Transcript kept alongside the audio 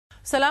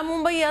सलाम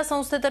मुंबई या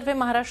संस्थेतर्फे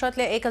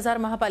महाराष्ट्रातल्या 1000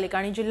 महापालिका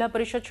आणि जिल्हा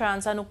परिषद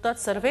शाळांचा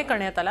नुकताच सर्व्हे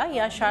करण्यात आला।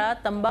 या शाळा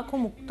तंबाखू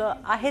मुक्त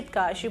आहेत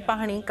का अशी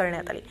पाहणी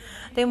करण्यात आली,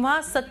 तेव्हा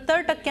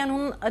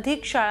 70%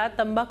 अधिक शाळा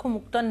तंबाखू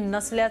मुक्त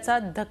नसल्याचा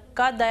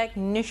धक्कादायक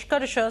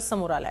निष्कर्ष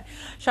समोर आलाय।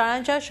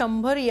 शाळांच्या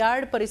 100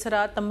 यार्ड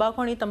परिसरात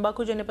तंबाखू आणि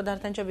तंबाखूजन्य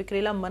पदार्थांच्या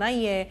विक्रीला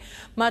मनाई आहे,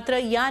 मात्र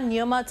या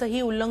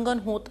नियमाचंही उल्लंघन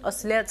होत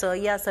असल्याचं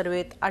या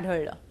सर्व्हेत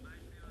आढळलं।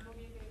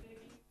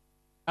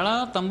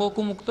 शाळा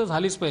तंबाखू मुक्त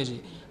झालीच पाहिजे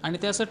आणि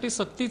त्यासाठी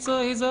सक्तीचं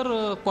हे जर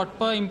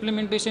क्वाटपा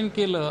इम्प्लिमेंटेशन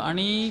केलं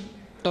आणि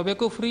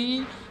टोबॅको फ्री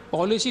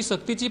पॉलिसी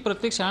सक्तीची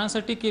प्रत्येक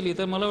शाळांसाठी केली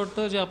तर मला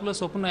वाटतं जे आपलं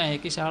स्वप्न आहे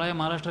की शाळा या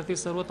महाराष्ट्रातील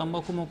सर्व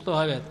तंबाखू मुक्त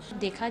व्हाव्यात।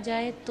 देखा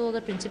जाए तो अगर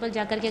प्रिंसिपल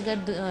जाकर के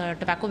अगर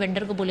टोबैको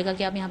वेंडर को बोलेगा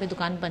कि आप यहाँ पे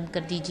दुकान बंद कर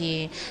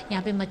दीजिए,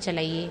 यहाँ पे मत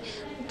चलाइए,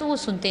 तो वो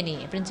सुनते नहीं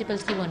है,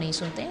 प्रिंसिपल्स की वो नहीं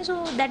सुनते हैं। So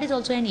that is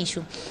also an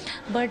issue.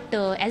 But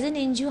as an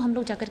NGO हम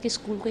लोग जाकर के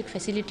स्कूल को एक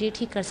फैसिलिटेट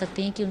ही कर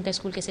सकते हैं कि उनका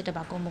स्कूल कैसे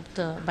टोबैको मुक्त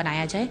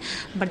बनाया जाए।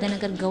 बट देन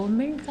अगर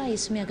गवर्नमेंट का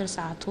इसमें अगर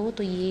साथ हो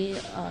तो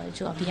ये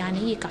जो अभियान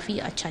है ये काफ़ी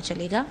अच्छा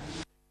चलेगा।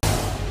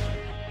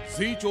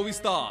 झी 24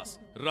 तास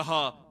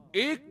रहा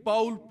एक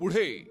पाऊल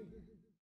पुढे।